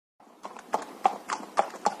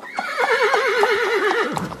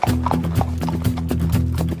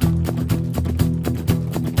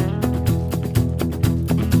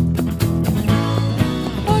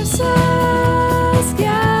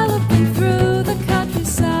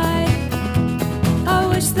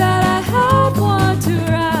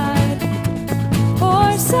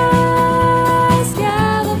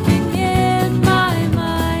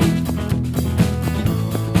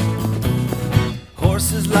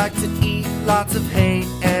like to eat lots of hay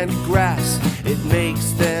and grass. It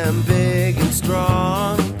makes them big and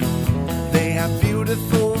strong. They have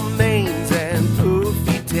beautiful manes and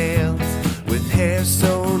poofy tails, with hair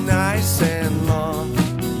so nice and long.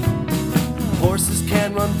 Horses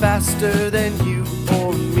can run faster than you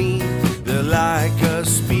or me. They're like a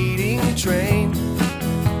speeding train.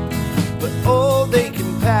 But oh, they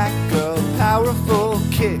can pack a powerful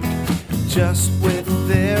kick just with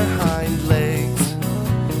their hind legs.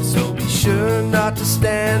 So be sure not to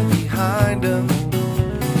stand behind them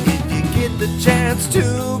if you get the chance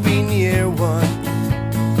to be near one.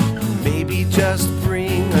 Maybe just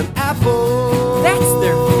bring an apple. That's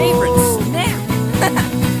their favorite snack.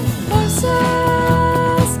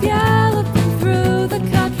 Horses galloping through the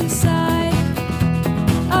countryside.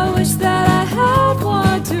 I wish that I had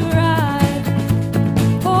one to ride.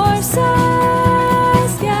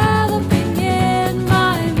 Horses galloping in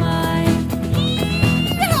my mind.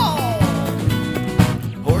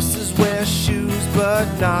 Horses wear shoes, but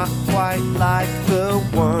not quite like the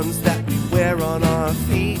ones that we wear on our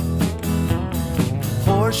feet.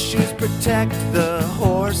 Horseshoes protect the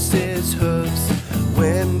horse's hooves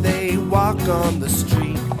when they walk on the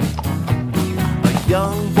street. A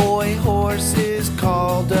young boy horse is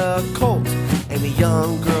called a colt, and a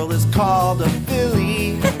young girl is called a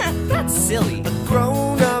filly. That's silly. A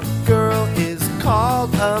grown-up girl is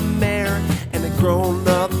called a mare, and a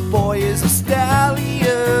grown-up boy is a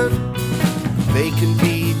stallion. They can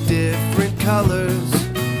be different colors